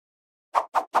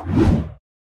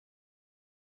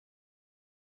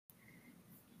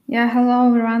Yeah, hello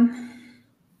everyone.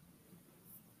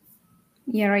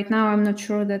 Yeah, right now I'm not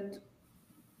sure that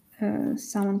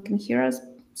someone can hear us,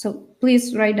 so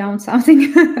please write down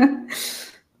something.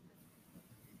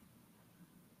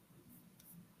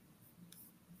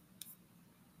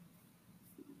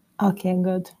 Okay,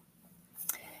 good.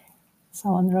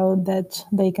 Someone wrote that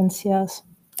they can see us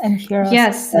and hear us.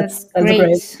 Yes, that's great.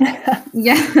 great.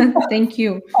 Yeah, thank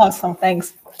you. Awesome,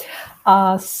 thanks.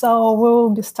 So we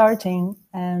will be starting,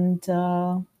 and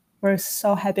we're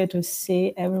so happy to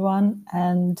see everyone.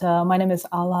 And my name is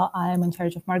Ala. I am in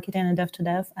charge of marketing at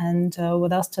Devtodev, and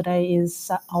with us today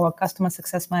is our customer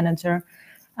success manager,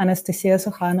 Anastasia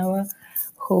Sukhanova,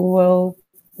 who will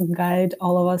guide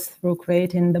all of us through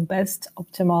creating the best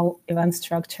optimal event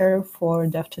structure for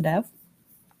Devtodev.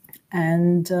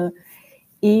 And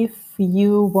if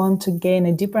you want to gain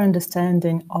a deeper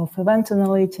understanding of event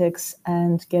analytics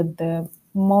and get the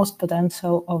most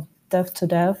potential of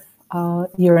Dev,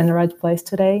 you're in the right place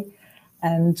today.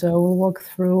 And we'll walk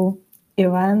through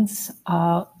events,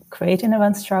 creating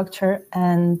event structure,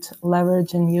 and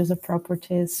leveraging user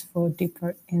properties for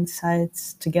deeper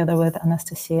insights together with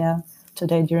Anastasia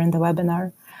today during the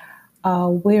webinar.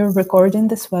 We're recording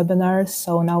this webinar,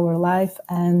 so now we're live,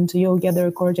 and you'll get the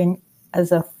recording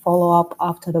as a follow-up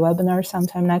after the webinar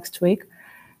sometime next week.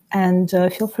 And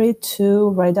feel free to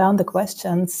write down the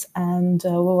questions, and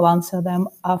we will answer them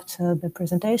after the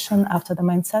presentation, after the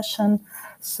main session.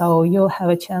 So you'll have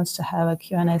a chance to have a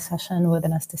Q&A session with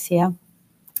Anastasia.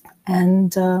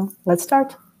 And let's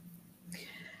start.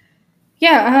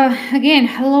 Yeah, again,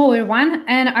 hello everyone.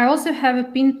 And I also have a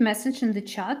pinned message in the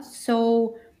chat,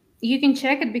 so you can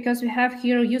check it because we have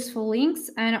here useful links,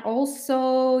 and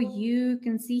also you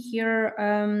can see here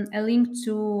a link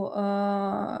to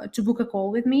book a call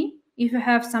with me if you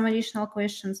have some additional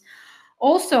questions.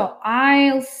 Also,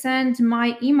 I'll send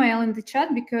my email in the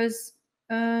chat because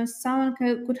someone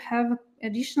could have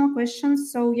additional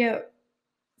questions. So yeah,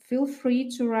 feel free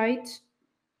to write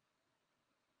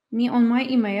me on my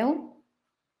email.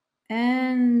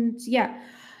 And yeah,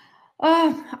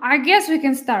 I guess we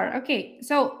can start. Okay,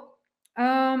 so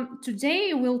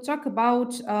today we'll talk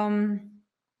about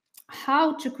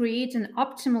how to create an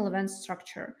optimal event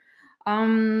structure.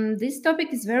 This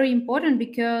topic is very important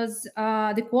because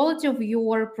the quality of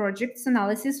your project's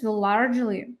analysis will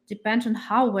largely depend on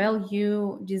how well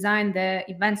you design the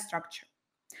event structure.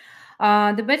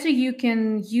 The better you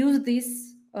can use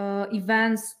these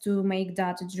events to make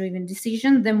data-driven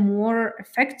decisions, the more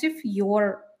effective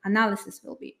your analysis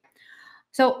will be.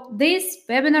 So this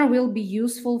webinar will be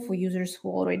useful for users who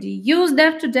already use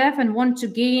Devtodev and want to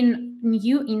gain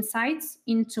new insights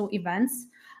into events,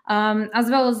 as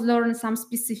well as learn some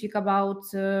specific about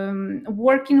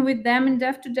working with them in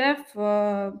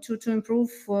Devtodev to improve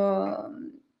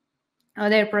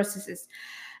their processes.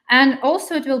 And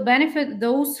also it will benefit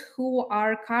those who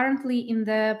are currently in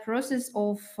the process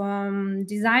of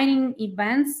designing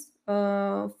events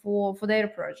for their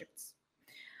projects.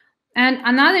 And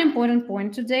another important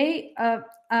point today,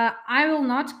 I will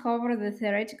not cover the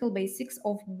theoretical basics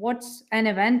of what an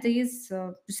event is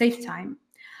to save time.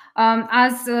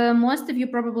 As most of you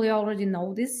probably already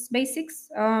know these basics.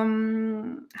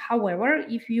 However,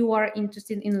 if you are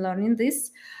interested in learning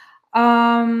this,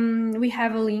 we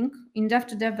have a link in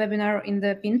Devtodev webinar in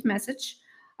the pinned message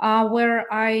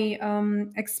where I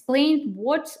explained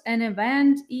what an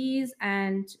event is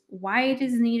and why it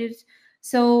is needed.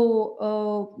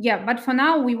 So yeah, but for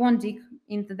now we won't dig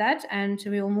into that and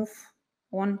we'll move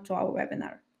on to our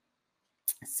webinar.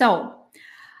 So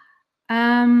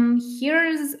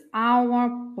here's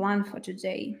our plan for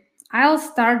today. I'll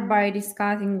start by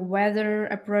discussing whether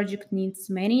a project needs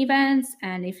many events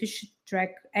and if you should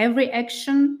track every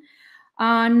action.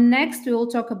 Next,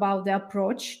 we'll talk about the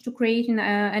approach to creating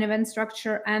an event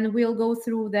structure, and we'll go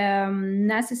through the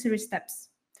necessary steps.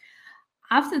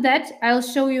 After that, I'll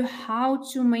show you how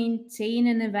to maintain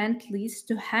an event list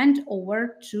to hand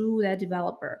over to the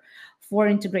developer for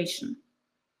integration.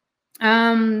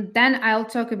 Then I'll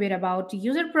talk a bit about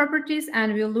user properties,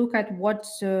 and we'll look at what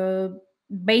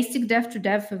basic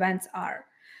dev-to-dev events are.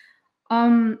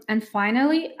 And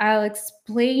finally, I'll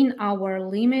explain our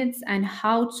limits and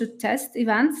how to test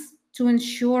events to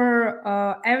ensure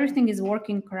everything is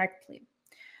working correctly.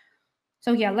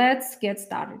 So yeah, let's get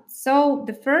started. So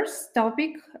the first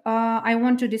topic I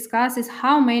want to discuss is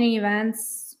how many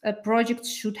events a project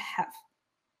should have.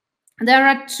 There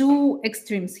are two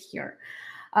extremes here.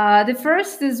 The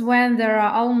first is when there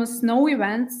are almost no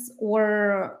events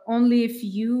or only a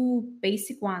few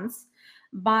basic ones,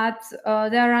 but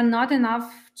there are not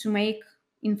enough to make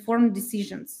informed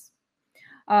decisions.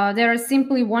 There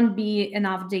simply won't be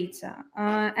enough data.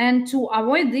 And to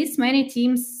avoid this, many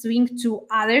teams swing to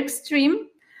other extreme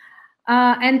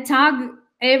and tag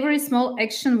every small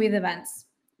action with events.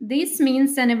 This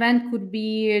means an event could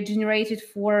be generated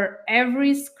for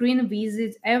every screen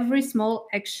visit, every small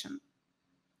action.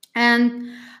 And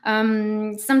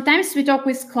sometimes we talk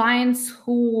with clients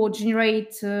who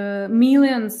generate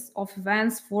millions of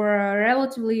events for a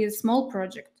relatively small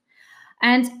project.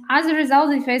 And as a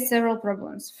result, they face several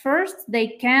problems. First, they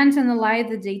can't analyze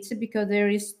the data because there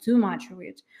is too much of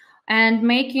it, and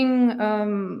making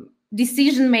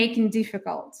decision making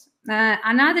difficult.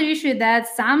 Another issue is that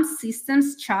some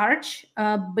systems charge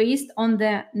based on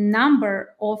the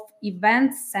number of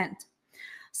events sent.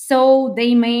 So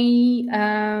they might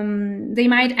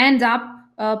end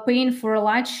up paying for a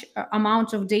large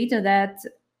amount of data that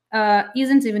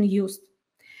isn't even used.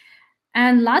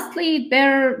 And lastly,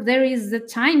 there is the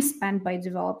time spent by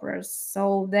developers.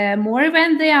 So the more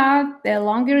events they are, the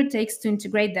longer it takes to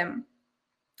integrate them.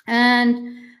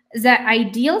 And the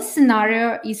ideal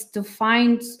scenario is to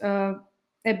find a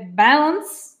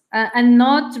balance and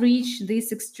not reach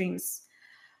these extremes.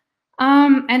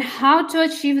 And how to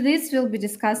achieve this will be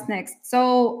discussed next.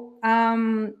 So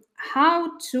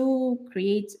how to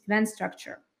create event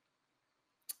structure.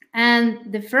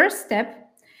 And the first step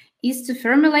is to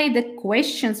formulate the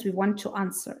questions we want to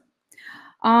answer.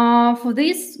 For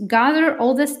this, gather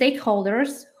all the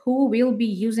stakeholders who will be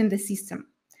using the system.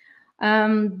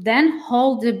 Then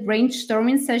hold a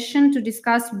brainstorming session to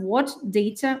discuss what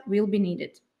data will be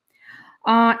needed.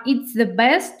 It's the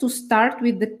best to start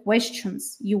with the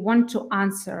questions you want to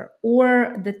answer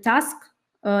or the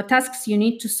tasks you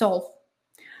need to solve.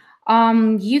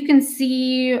 You can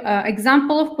see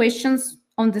example of questions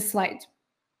on the slide.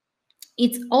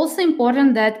 It's also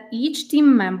important that each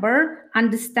team member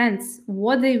understands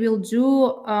what they will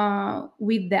do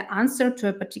with the answer to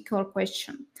a particular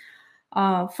question.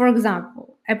 For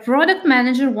example, a product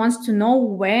manager wants to know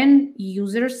when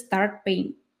users start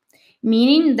paying,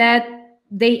 meaning that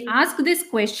they ask this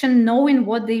question knowing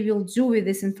what they will do with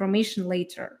this information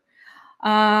later.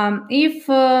 If,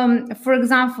 for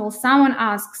example, someone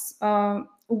asks,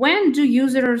 when do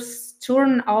users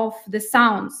turn off the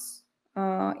sounds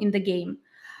in the game?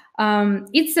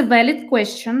 It's a valid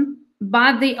question,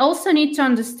 but they also need to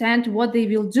understand what they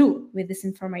will do with this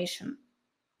information.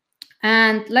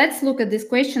 And let's look at this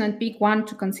question and pick one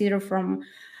to consider from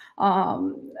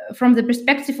the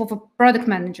perspective of a product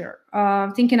manager,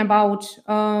 thinking about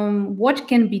what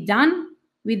can be done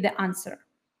with the answer.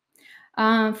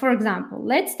 For example,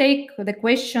 let's take the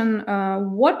question,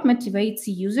 what motivates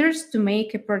users to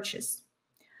make a purchase?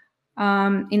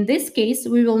 In this case,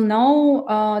 we will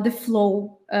know the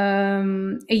flow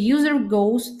a user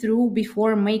goes through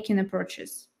before making a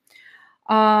purchase.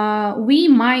 We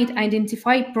might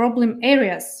identify problem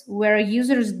areas where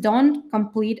users don't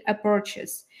complete a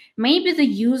purchase. Maybe the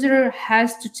user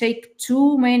has to take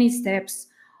too many steps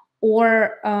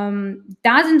or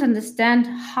doesn't understand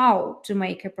how to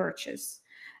make a purchase.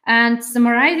 And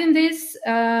summarizing this,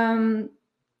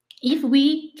 if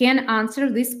we can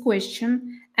answer this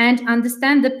question and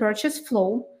understand the purchase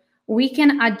flow, we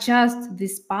can adjust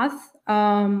this path,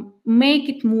 make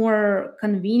it more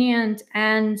convenient,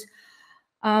 and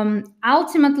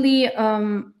ultimately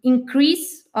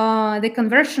increase the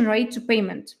conversion rate to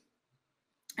payment.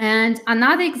 And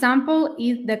another example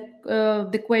is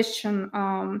the question,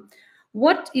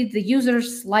 what is the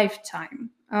user's lifetime?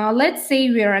 Let's say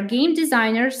we are game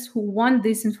designers who want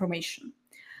this information.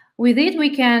 With it, we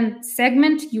can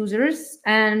segment users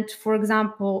and, for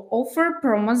example, offer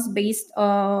promos based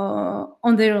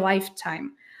on their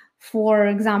lifetime. For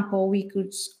example, we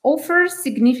could offer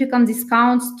significant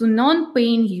discounts to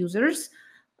non-paying users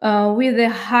with a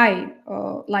high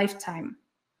lifetime.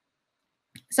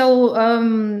 So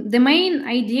the main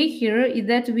idea here is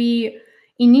that we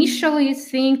initially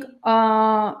think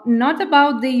not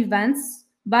about the events,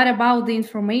 but about the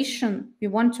information we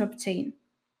want to obtain.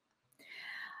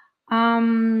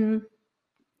 And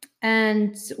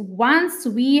once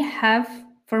we have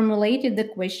formulated the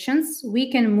questions,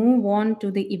 we can move on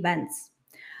to the events.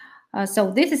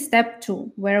 So this is step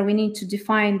 2, where we need to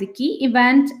define the key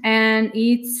event and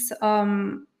its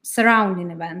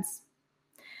surrounding events.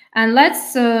 And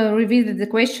let's revisit the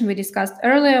question we discussed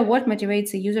earlier, what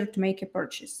motivates a user to make a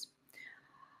purchase?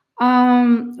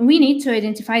 We need to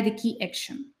identify the key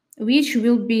action, which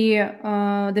will be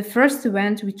the first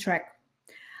event we track.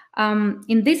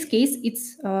 In this case,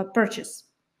 it's purchase.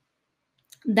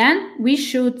 Then we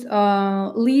should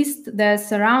list the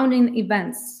surrounding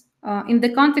events. In the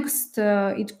context,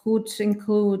 it could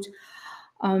include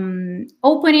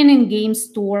opening in game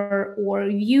store, or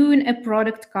viewing a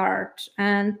product card.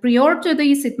 And prior to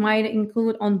this, it might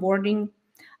include onboarding,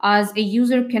 as a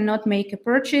user cannot make a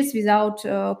purchase without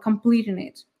completing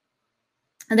it.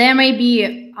 There may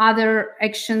be other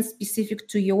actions specific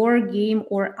to your game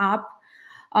or app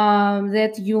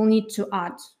that you'll need to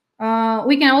add.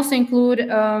 We can also include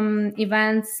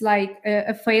events like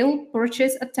a failed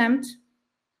purchase attempt.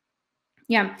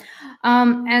 Yeah.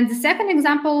 And the second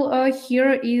example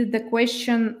here is the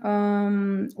question,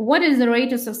 what is the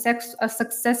rate of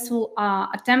successful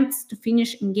attempts to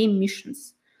finish in-game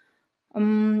missions?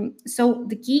 So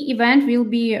the key event will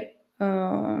be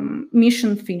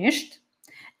mission finished.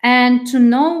 And to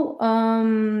know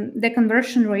the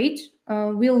conversion rate,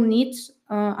 we'll need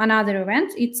another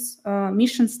event. It's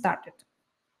mission started.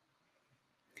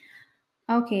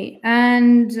 Okay,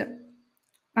 and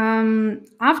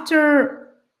after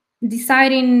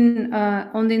deciding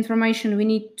on the information we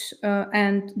need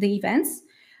and the events,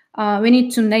 we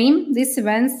need to name these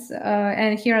events,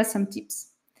 and here are some tips.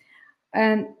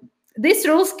 And these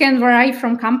rules can vary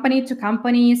from company to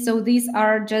company, so these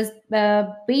are just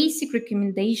basic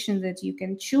recommendations that you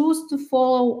can choose to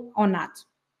follow or not.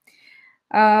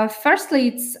 Firstly,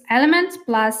 it's element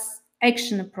plus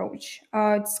action approach.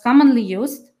 It's commonly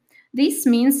used. This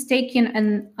means taking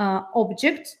an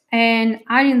object and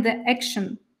adding the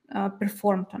action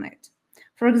performed on it.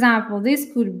 For example, this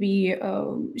could be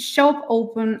shop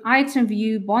open, item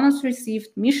view, bonus received,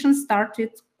 mission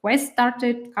started, quest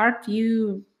started, cart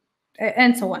view,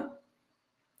 and so on.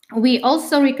 We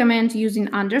also recommend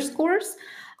using underscores,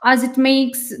 as it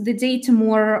makes the data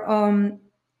more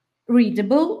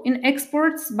readable in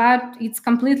exports, but it's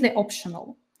completely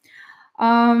optional.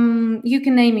 You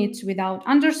can name it without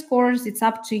underscores. It's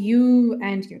up to you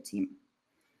and your team.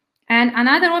 And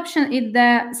another option is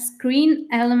the screen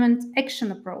element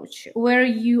action approach, where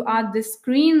you add the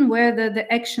screen where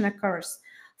the action occurs.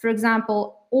 For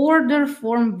example, order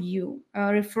form view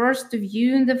refers to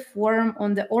viewing the form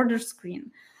on the order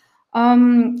screen.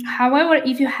 However,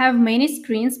 if you have many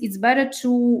screens, it's better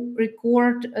to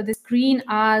record the screen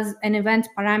as an event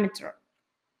parameter.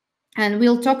 And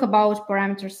we'll talk about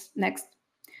parameters next.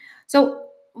 So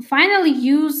finally,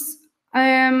 use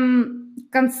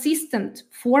consistent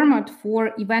format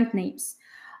for event names.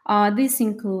 This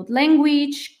include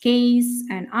language, case,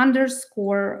 and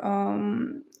underscore.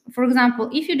 For example,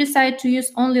 if you decide to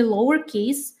use only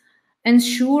lowercase,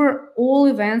 ensure all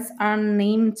events are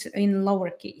named in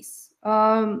lowercase.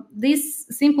 These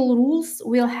simple rules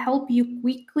will help you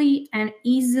quickly and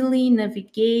easily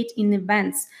navigate in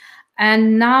events,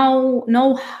 and now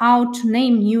know how to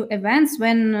name new events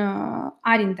when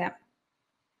adding them.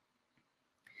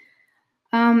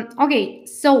 Okay,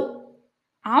 so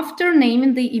after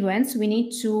naming the events, we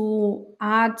need to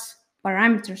add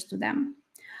parameters to them.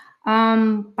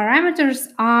 Parameters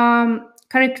are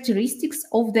characteristics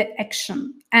of the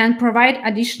action and provide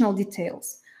additional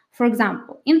details. For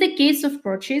example, in the case of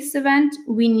purchase event,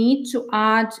 we need to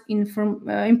add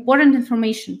important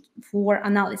information for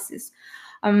analysis.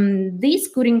 These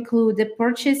could include the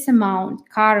purchase amount,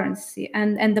 currency,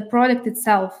 and the product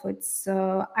itself, its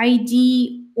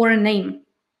ID or a name.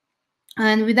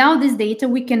 And without this data,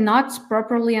 we cannot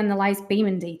properly analyze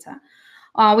payment data.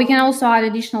 We can also add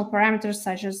additional parameters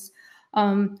such as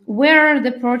where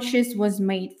the purchase was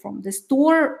made from, the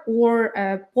store or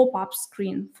a pop-up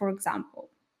screen, for example.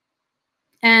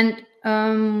 And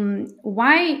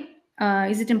why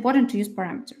is it important to use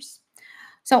parameters?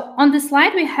 So on the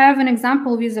slide, we have an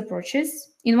example with a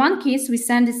purchase. In one case, we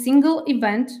send a single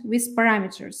event with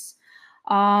parameters,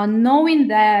 knowing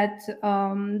that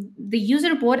the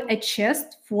user bought a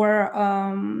chest for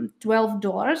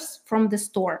 $12 from the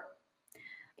store.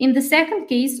 In the second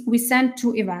case, we send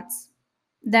two events,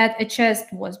 that a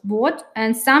chest was bought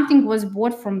and something was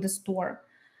bought from the store.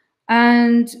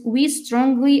 And we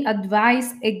strongly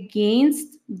advise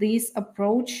against this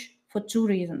approach for two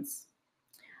reasons.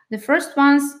 The first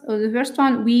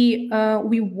one, we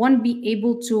won't be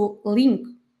able to link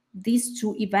these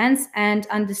two events and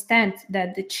understand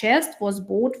that the chest was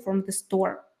bought from the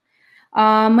store,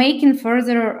 making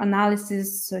further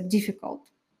analysis difficult.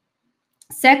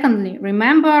 Secondly,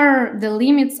 remember the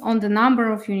limits on the number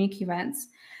of unique events.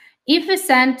 If we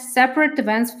send separate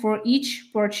events for each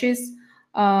purchase,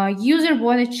 user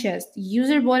bought a chest,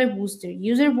 user bought a booster,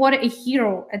 user bought a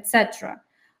hero, etc.,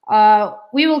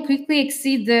 we will quickly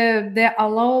exceed the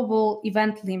allowable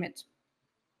event limit.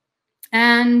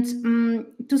 And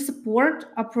to support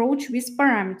approach with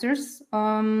parameters,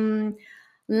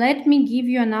 let me give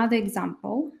you another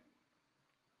example.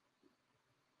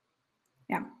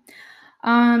 Yeah.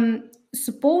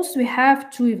 suppose we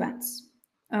have two events,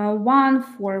 one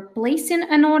for placing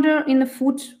an order in the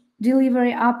food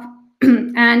delivery app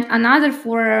and another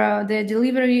for the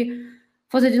delivery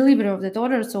of that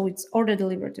order. So it's order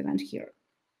delivered event here.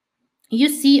 You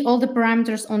see all the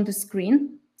parameters on the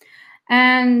screen.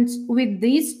 And with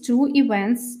these two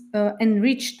events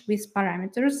enriched with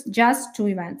parameters, just two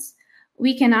events,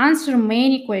 we can answer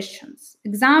many questions.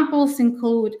 Examples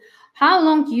include how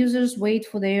long users wait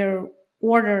for their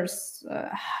orders,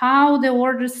 how the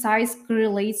order size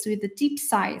correlates with the tip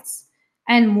size,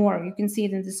 and more. You can see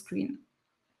it in the screen.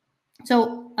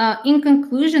 So, in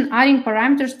conclusion, adding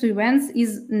parameters to events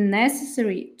is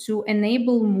necessary to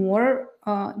enable more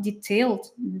detailed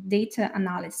data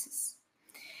analysis.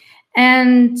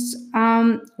 And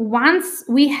once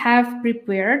we have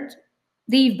prepared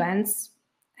the events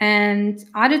and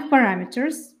added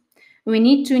parameters, we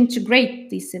need to integrate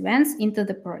these events into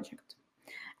the project.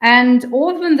 And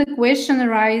often the question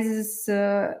arises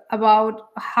about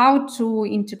how to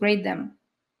integrate them.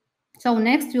 So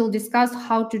next we'll discuss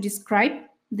how to describe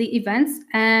the events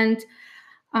and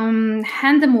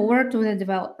hand them over to the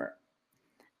developer,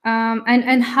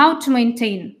 and how to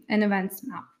maintain an events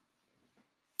map.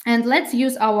 And let's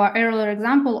use our earlier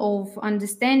example of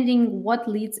understanding what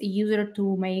leads a user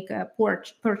to make a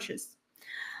purchase.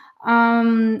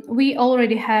 We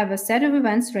already have a set of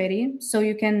events ready, so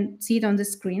you can see it on the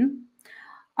screen.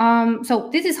 So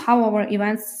this is how our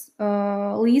events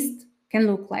list can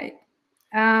look like.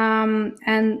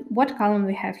 And what column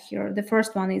we have here? The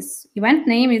first one is event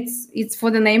name. It's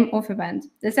for the name of event.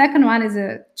 The second one is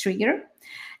a trigger.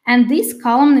 And this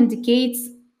column indicates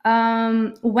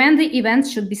when the event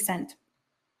should be sent.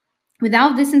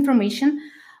 Without this information,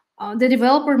 the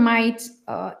developer might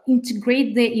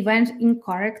integrate the event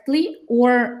incorrectly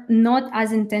or not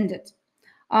as intended.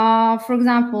 For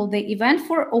example, the event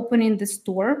for opening the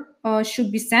store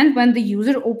should be sent when the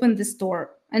user opened the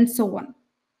store, and so on.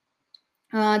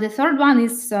 The third one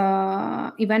is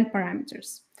event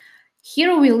parameters.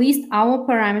 Here we list our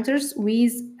parameters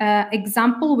with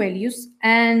example values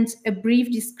and a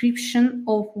brief description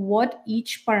of what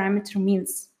each parameter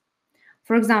means.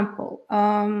 For example,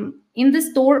 in the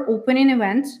store opening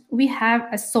event, we have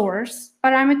a source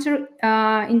parameter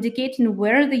indicating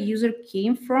where the user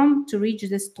came from to reach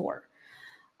the store.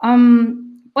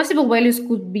 Possible values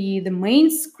could be the main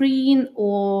screen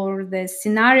or the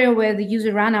scenario where the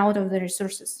user ran out of the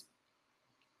resources.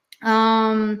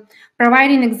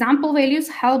 Providing example values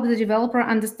help the developer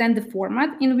understand the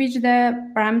format in which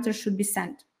the parameter should be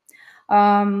sent.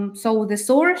 So the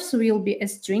source will be a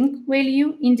string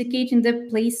value indicating the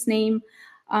place name,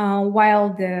 while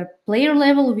the player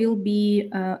level will be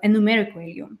a numeric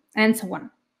value, and so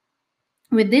on.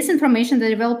 With this information, the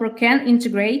developer can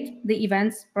integrate the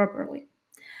events properly.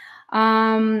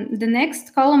 The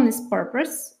next column is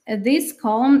purpose. This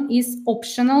column is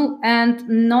optional and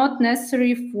not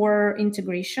necessary for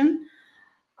integration.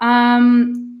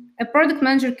 A product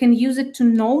manager can use it to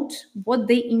note what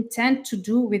they intend to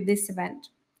do with this event.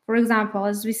 For example,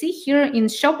 as we see here in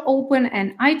shop open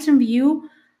and item view,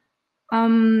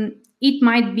 it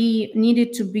might be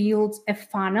needed to build a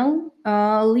funnel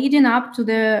leading up to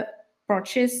the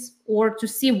purchase, or to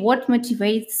see what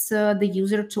motivates the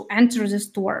user to enter the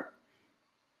store.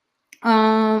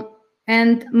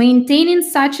 And maintaining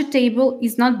such a table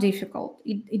is not difficult.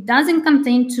 It doesn't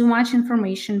contain too much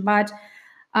information, but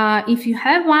if you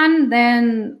have one,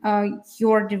 then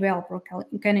your developer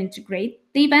can integrate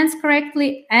the events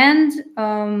correctly. And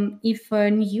if a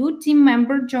new team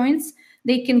member joins,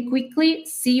 they can quickly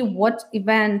see what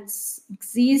events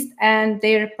exist and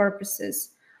their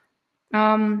purposes.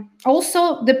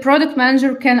 Also, the product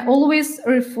manager can always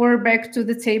refer back to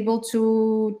the table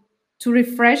to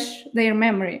refresh their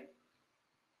memory.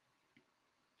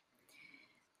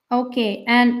 Okay,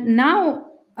 and now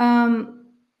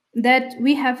that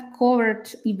we have covered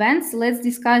events, let's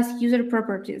discuss user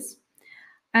properties.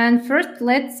 And first,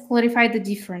 let's clarify the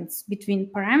difference between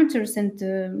parameters and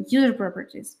user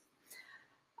properties.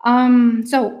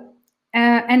 So,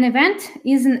 an event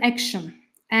is an action,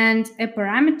 and a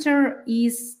parameter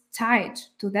is tied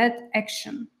to that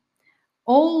action.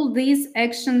 All these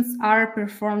actions are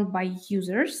performed by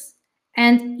users,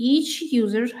 and each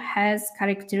user has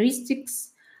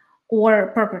characteristics or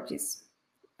properties.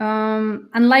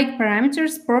 Unlike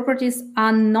parameters, properties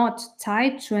are not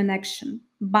tied to an action,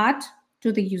 but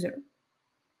to the user.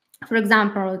 For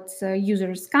example, it's a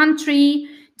user's country,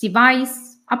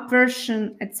 device, app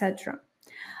version, etc.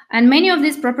 And many of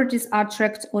these properties are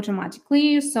tracked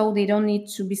automatically, so they don't need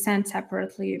to be sent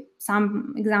separately.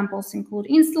 Some examples include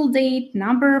install date,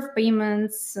 number of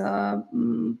payments,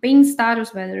 paying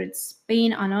status, whether it's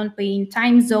paying or non-paying,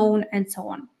 time zone, and so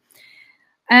on.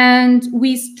 And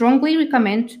we strongly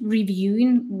recommend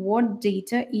reviewing what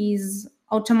data is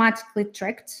automatically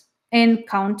tracked and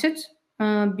counted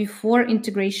before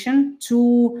integration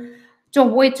to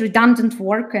avoid redundant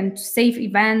work and to save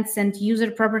events and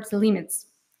user property limits.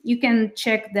 You can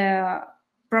check the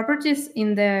properties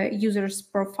in the user's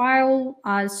profile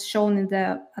as shown in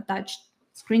the attached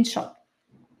screenshot.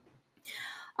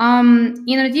 In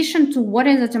addition to what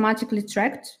is automatically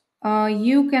tracked,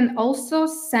 you can also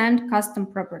send custom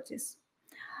properties,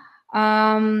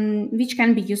 which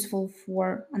can be useful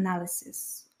for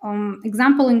analysis.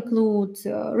 Example include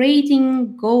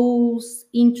rating, goals,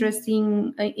 interest,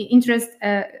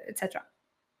 etc.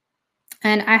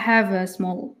 And I have a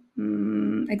small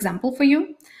example for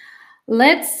you.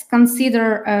 Let's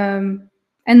consider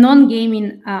a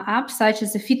non-gaming app such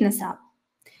as a fitness app.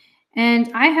 And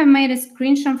I have made a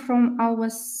screenshot from our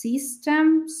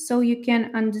system so you can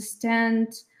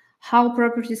understand how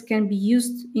properties can be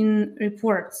used in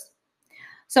reports.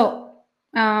 So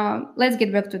let's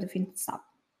get back to the fitness app.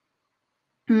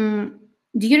 During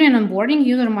onboarding,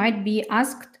 user might be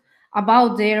asked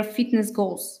about their fitness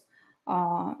goals.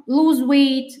 Lose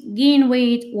weight, gain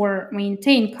weight, or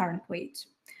maintain current weight.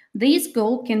 This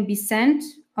goal can be sent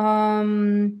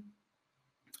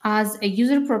as a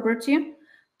user property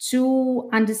to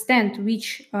understand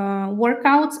which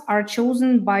workouts are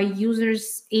chosen by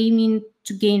users aiming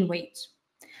to gain weight.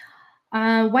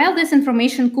 While this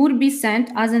information could be sent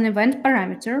as an event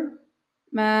parameter,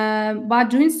 but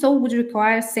doing so would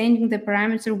require sending the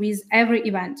parameter with every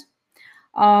event,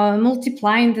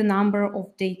 multiplying the number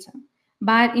of data.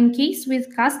 But in case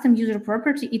with custom user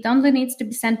property, it only needs to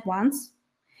be sent once,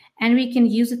 and we can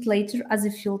use it later as a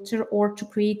filter or to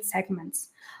create segments.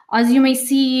 As you may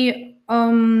see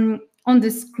on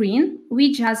the screen,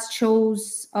 we just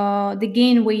chose the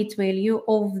gain weight value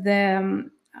of the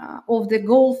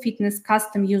goal fitness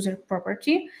custom user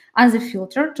property as a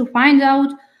filter to find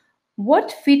out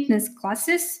what fitness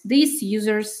classes these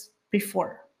users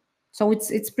prefer. So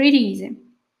it's pretty easy.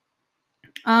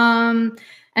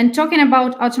 And talking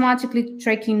about automatically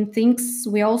tracking things,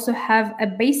 we also have a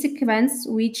basic events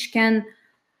which can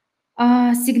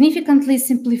significantly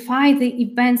simplify the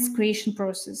events creation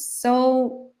process.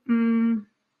 So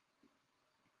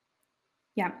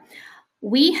yeah,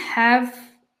 we have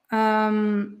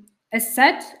a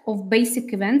set of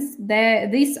basic events.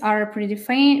 These are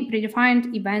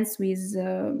predefined events with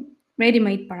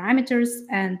ready-made parameters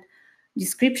and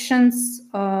descriptions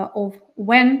of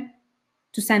when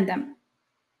to send them.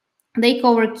 They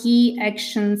cover key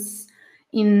actions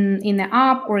in the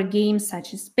app or a game,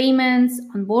 such as payments,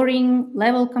 onboarding,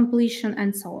 level completion,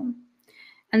 and so on.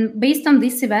 And based on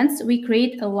these events, we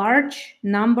create a large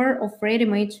number of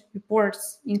ready-made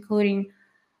reports, including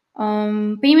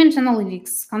payment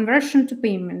analytics, conversion to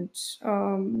payment,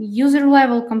 user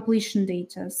level completion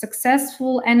data,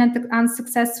 successful and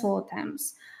unsuccessful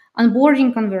attempts,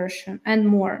 onboarding conversion, and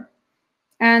more.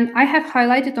 And I have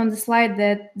highlighted on the slide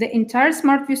that the entire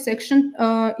Smart View section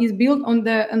is built on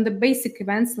the basic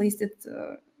events listed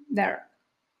there.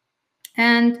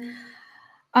 And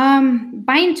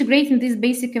by integrating these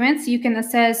basic events, you can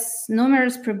assess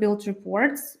numerous pre-built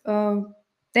reports.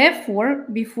 Therefore,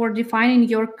 before defining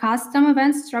your custom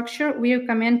event structure, we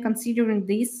recommend considering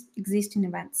these existing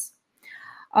events.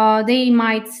 They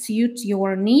might suit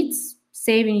your needs,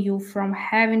 saving you from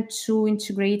having to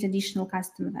integrate additional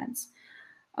custom events.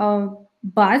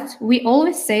 But we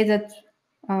always say that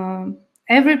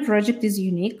every project is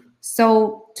unique.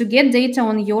 So to get data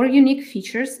on your unique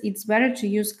features, it's better to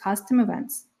use custom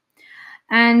events.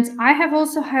 And I have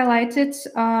also highlighted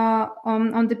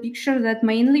on the picture that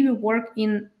mainly we work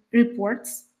in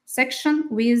reports section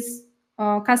with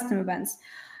custom events.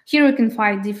 Here we can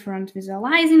find different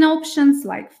visualizing options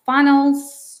like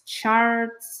funnels,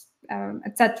 charts,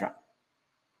 etc.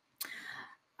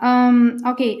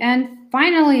 Okay, and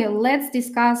finally, let's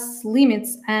discuss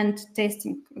limits and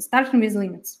testing, starting with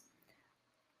limits.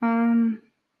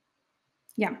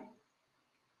 Yeah.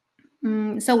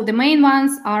 So the main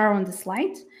ones are on the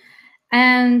slide.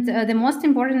 And the most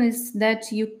important is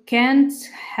that you can't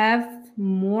have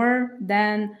more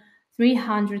than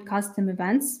 300 custom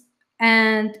events.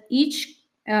 And each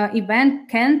event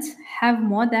can't have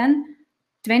more than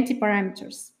 20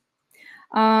 parameters.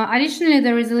 Additionally,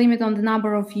 there is a limit on the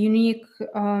number of unique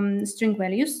string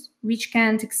values, which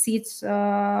can't exceed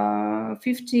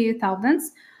 50,000.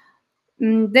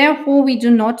 Therefore, we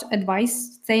do not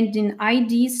advise sending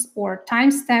IDs or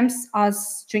timestamps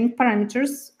as string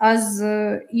parameters, as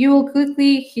you will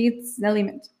quickly hit the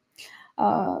limit.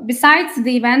 Besides,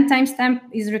 the event timestamp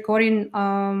is recording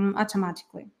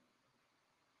automatically.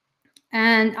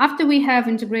 And after we have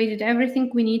integrated everything,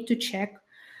 we need to check.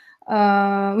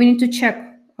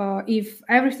 If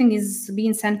everything is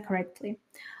being sent correctly.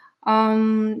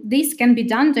 This can be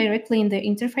done directly in the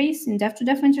interface, in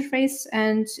Devtodev interface.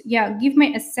 And yeah, give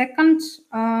me a second.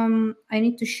 I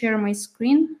need to share my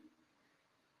screen.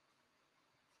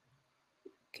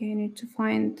 Okay, I need to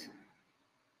find.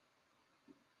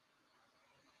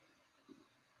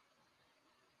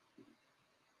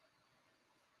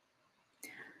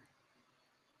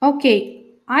 Okay,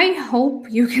 I hope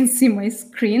you can see my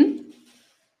screen.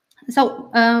 So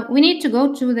we need to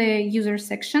go to the user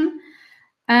section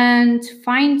and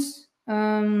find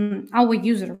our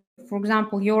user, for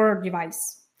example, your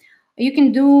device. You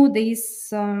can do this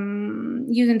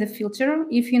using the filter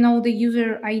if you know the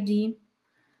user ID,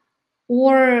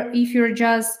 or if you're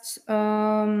just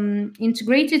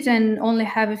integrated and only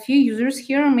have a few users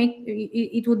here,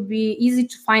 it would be easy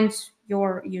to find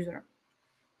your user.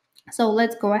 So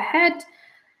let's go ahead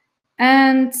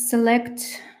and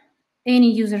select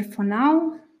any user for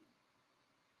now.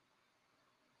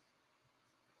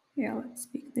 Yeah, let's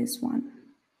pick this one.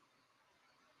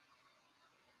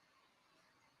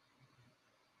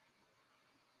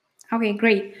 Okay,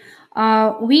 great.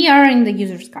 We are in the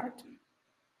user's card.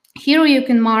 Here you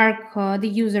can mark the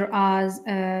user as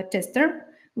a tester,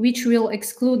 which will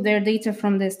exclude their data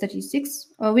from the statistics.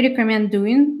 We recommend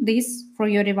doing this for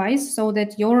your device so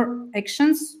that your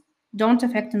actions don't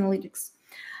affect analytics.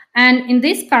 And in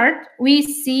this card, we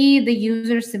see the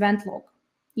user's event log.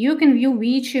 You can view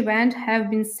which event have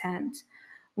been sent,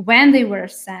 when they were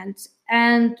sent,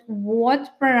 and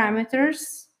what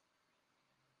parameters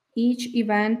each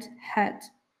event had.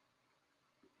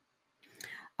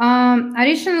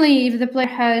 Additionally, if the player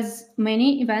has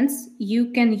many events,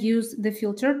 you can use the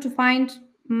filter to find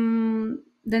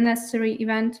the necessary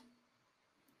event.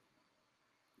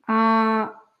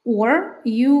 Or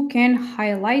you can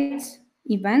highlight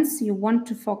events you want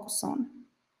to focus on.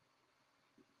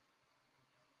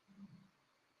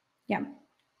 Yeah.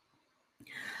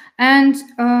 And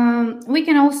we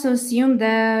can also assume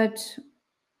that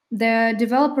the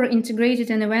developer integrated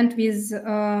an event with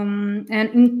an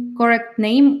incorrect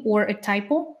name or a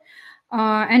typo.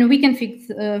 And we can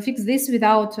fix this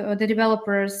without the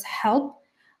developer's help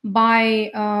by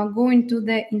going to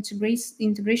the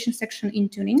integration section in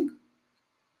tuning.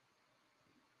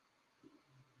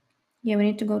 Yeah, we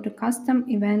need to go to custom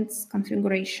events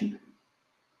configuration.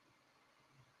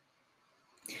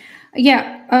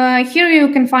 Yeah, here you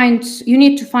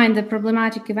need to find the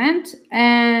problematic event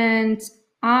and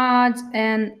add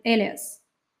an alias.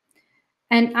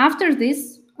 And after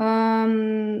this,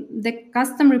 the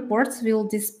custom reports will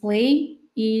display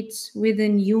it with a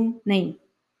new name.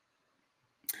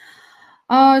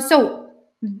 So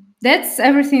that's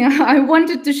everything I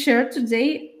wanted to share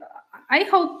today. I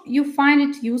hope you find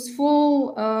it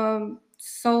useful.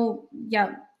 So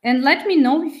yeah, and let me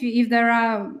know if there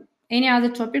are any other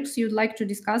topics you'd like to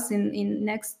discuss in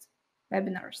next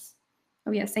webinars.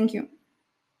 Oh yes, thank you.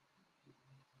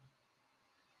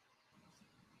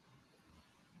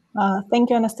 Thank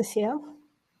you, Anastasia.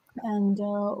 And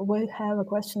we have a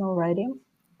question already.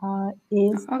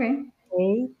 Is Okay.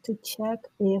 okay to check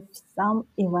if some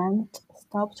event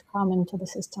stopped coming to the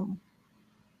system?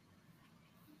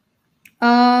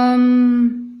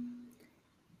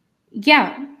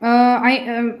 Yeah,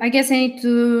 I guess I need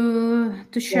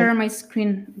to share my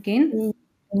screen again.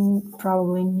 You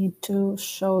probably need to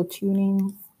show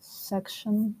tuning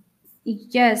section.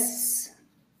 Yes.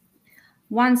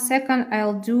 1 second,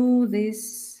 I'll do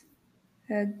this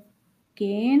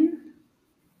again.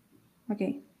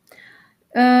 Okay.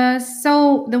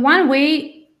 So the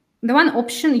one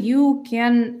option, you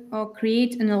can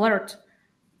create an alert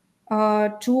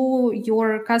to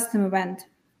your custom event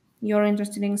you're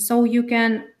interested in. So you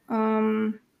can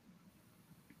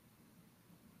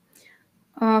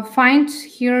find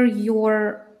here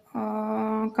your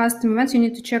custom events. You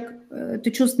need to check to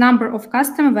choose number of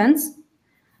custom events.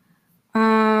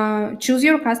 Choose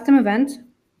your custom event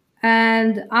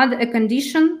and add a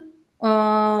condition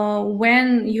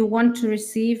when you want to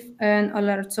receive an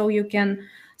alert. So you can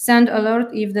send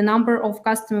alert if the number of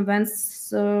custom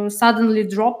events suddenly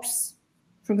drops,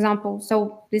 for example.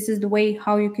 So this is the way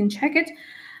how you can check it.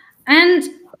 And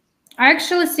I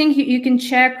actually think you can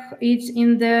check it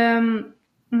in the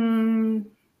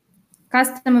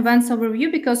custom events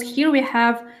overview, because here we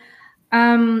have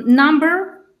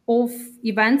number of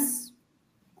events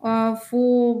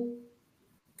for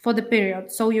the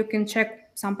period. So you can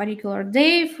check some particular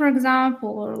day, for example,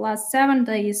 or last 7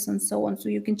 days, and so on. So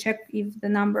you can check if the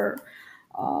number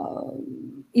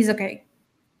is okay.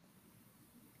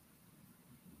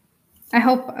 I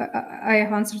hope I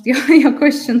have answered your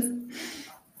questions.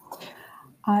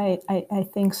 I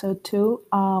think so too.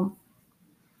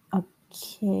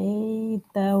 Okay,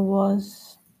 there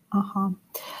was.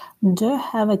 Do you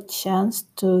have a chance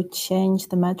to change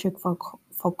the metric for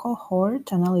cohort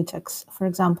analytics, for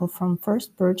example, from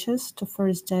first purchase to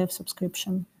first day of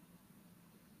subscription?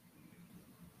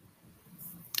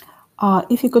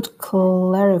 If you could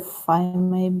clarify,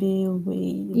 maybe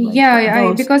we Yeah,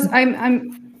 those. because I'm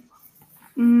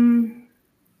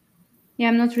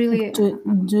not really Do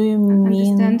you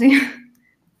mean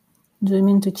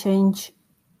understanding. to change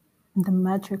the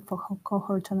metric for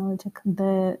cohort analytic,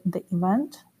 the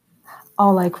event?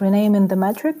 Oh, like renaming the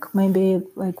metric? Maybe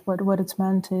like what it's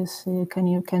meant is can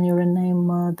you rename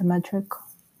the metric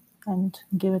and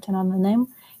give it another name?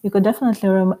 You could definitely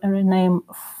rename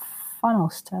funnel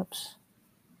steps.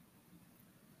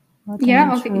 But I'm Yeah,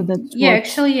 not okay. sure that's Yeah, what.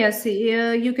 actually, yes.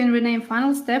 You can rename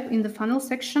funnel step in the funnel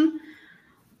section.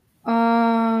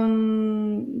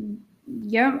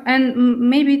 Yeah, and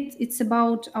maybe it's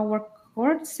about our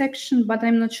cohort section, but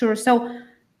I'm not sure. So,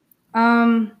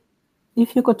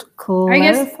 If you could I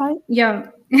guess, clarify, yeah.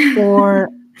 or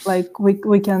like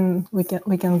we can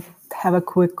have a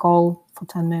quick call for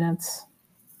 10 minutes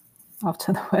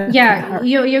after the Yeah,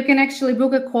 webinar. you can actually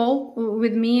book a call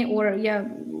with me, or yeah,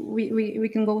 we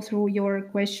can go through your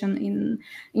question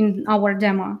in our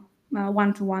demo,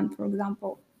 one to one, for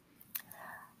example.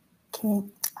 Okay,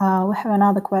 we have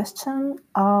another question.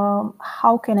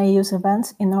 How can I use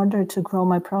events in order to grow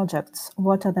my projects?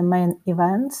 What are the main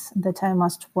events that I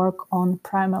must work on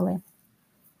primarily?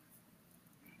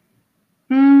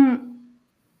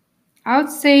 I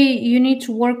would say you need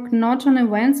to work not on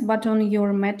events but on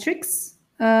your metrics.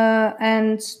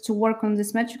 And to work on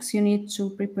these metrics, you need to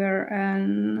prepare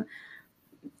an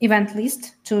event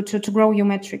list to grow your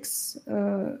metrics.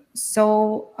 Yeah,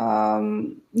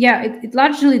 it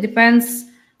largely depends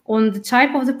on the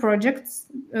type of the project.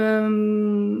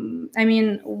 I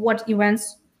mean, what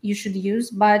events you should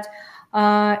use. But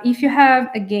if you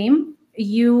have a game,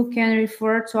 you can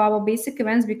refer to our basic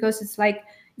events because it's like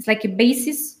a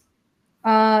basis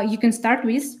you can start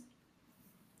with.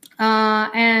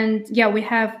 And yeah, we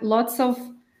have lots of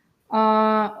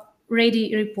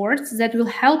ready reports that will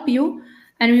help you,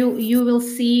 and you will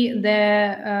see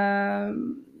the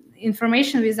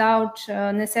information without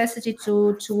necessity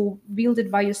to build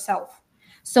it by yourself.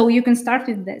 So you can start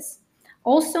with this.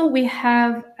 Also, we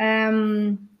have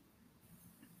in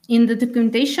the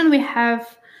documentation we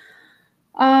have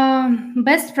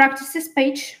best practices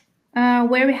page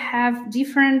where we have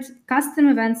different custom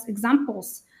events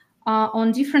examples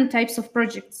on different types of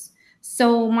projects.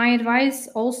 So my advice,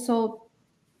 also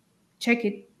check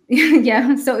it.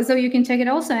 Yeah, so you can check it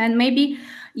also, and maybe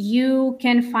you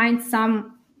can find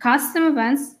some custom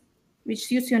events which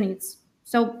suits your needs.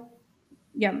 So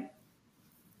yeah.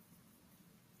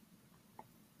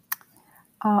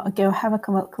 Okay, I have a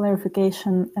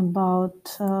clarification about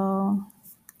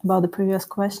the previous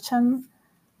question.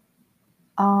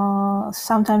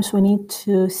 Sometimes we need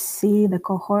to see the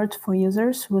cohort for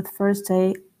users with first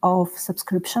day of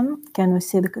subscription. Can we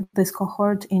see this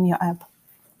cohort in your app?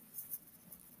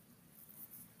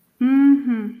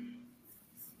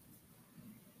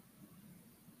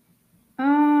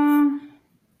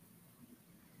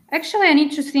 Actually, I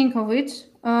need to think of it.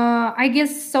 I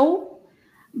guess so,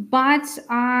 but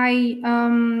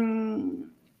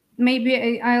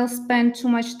maybe I'll spend too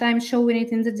much time showing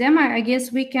it in the demo. I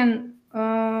guess we can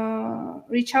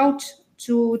reach out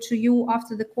to you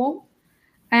after the call,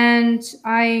 and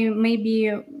I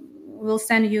maybe will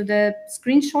send you the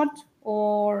screenshot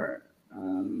or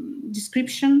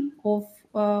description of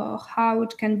how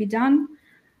it can be done.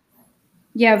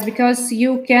 Yeah, because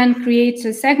you can create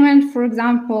a segment, for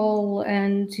example,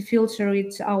 and filter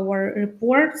it our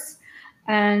reports,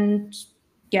 and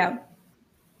yeah.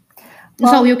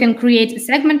 Well, So you can create a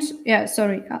segment. Yeah,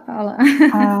 sorry.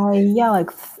 yeah,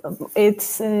 like it's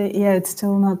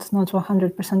still not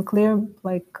 100% clear.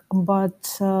 Like,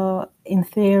 but in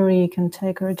theory, you can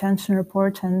take a retention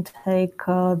report and take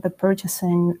the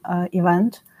purchasing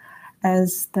event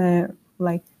as the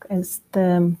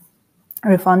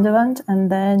refund event,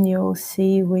 and then you'll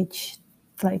see which,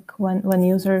 like, when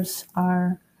users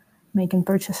are making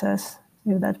purchases,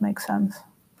 if that makes sense.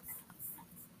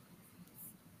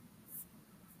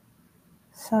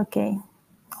 So okay,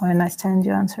 I understand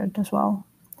you answered as well.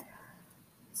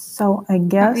 So I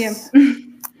guess,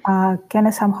 can I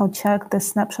somehow check the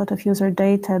snapshot of user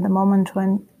data at the moment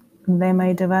when they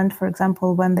made event, for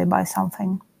example, when they buy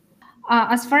something?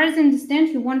 As far as I understand,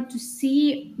 you want to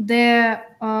see the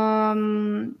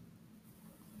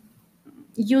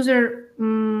user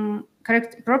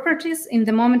correct properties in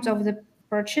the moment of the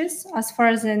purchase, as far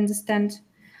as I understand.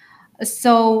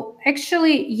 So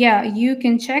actually, yeah, you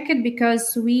can check it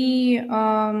because we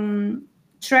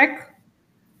track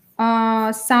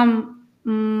some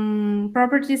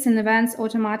properties and events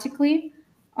automatically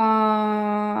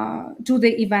to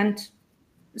the event.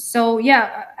 So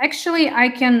yeah, actually I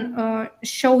can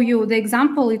show you the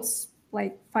example. It's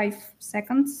like 5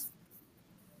 seconds.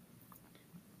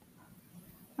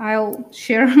 I'll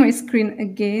share my screen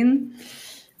again.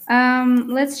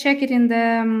 Let's check it in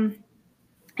the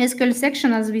SQL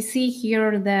section. As we see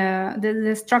here,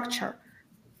 the structure.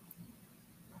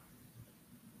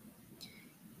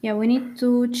 Yeah, we need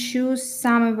to choose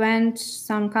some event,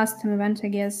 some custom event, I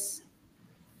guess.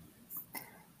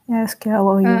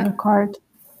 SQL user card.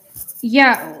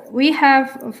 Yeah, we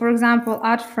have, for example,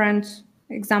 add friend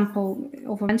example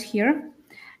of event here,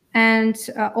 and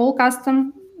all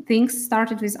custom things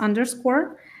started with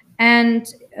underscore,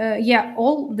 and yeah,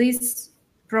 all these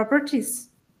properties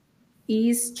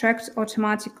is tracked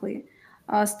automatically,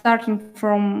 starting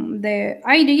from the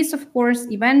IDs, of course,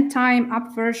 event time,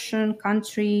 app version,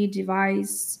 country,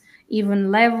 device,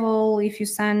 even level, if you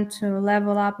send to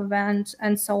level up event,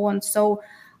 and so on. So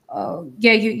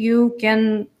yeah, you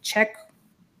can check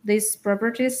these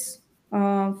properties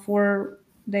for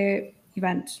the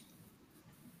event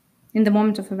in the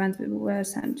moment of event we were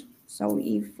sent. So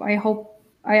if I hope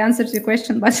I answered your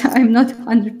question, but I'm not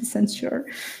 100% sure.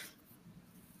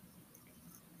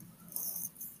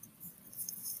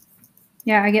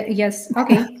 Yeah, I get yes.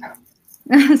 Okay.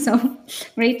 So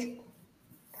great.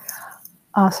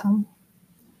 Awesome.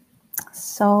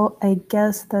 So I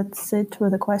guess that's it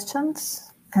with the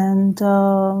questions, and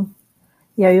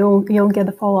yeah, you'll get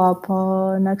a follow up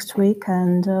next week,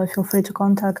 and feel free to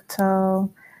contact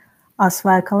us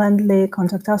via Calendly,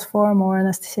 contact us form, or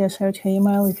Anastasia shared her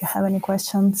email if you have any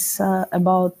questions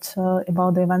about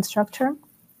the event structure.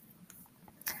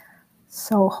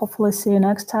 So hopefully see you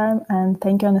next time, and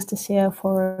thank you, Anastasia,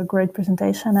 for a great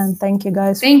presentation, and thank you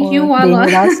guys Thank you, for being Walla.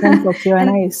 with us and for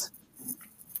Q&As.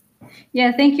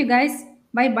 Yeah, thank you guys.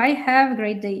 Bye bye. Have a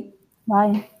great day.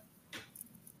 Bye.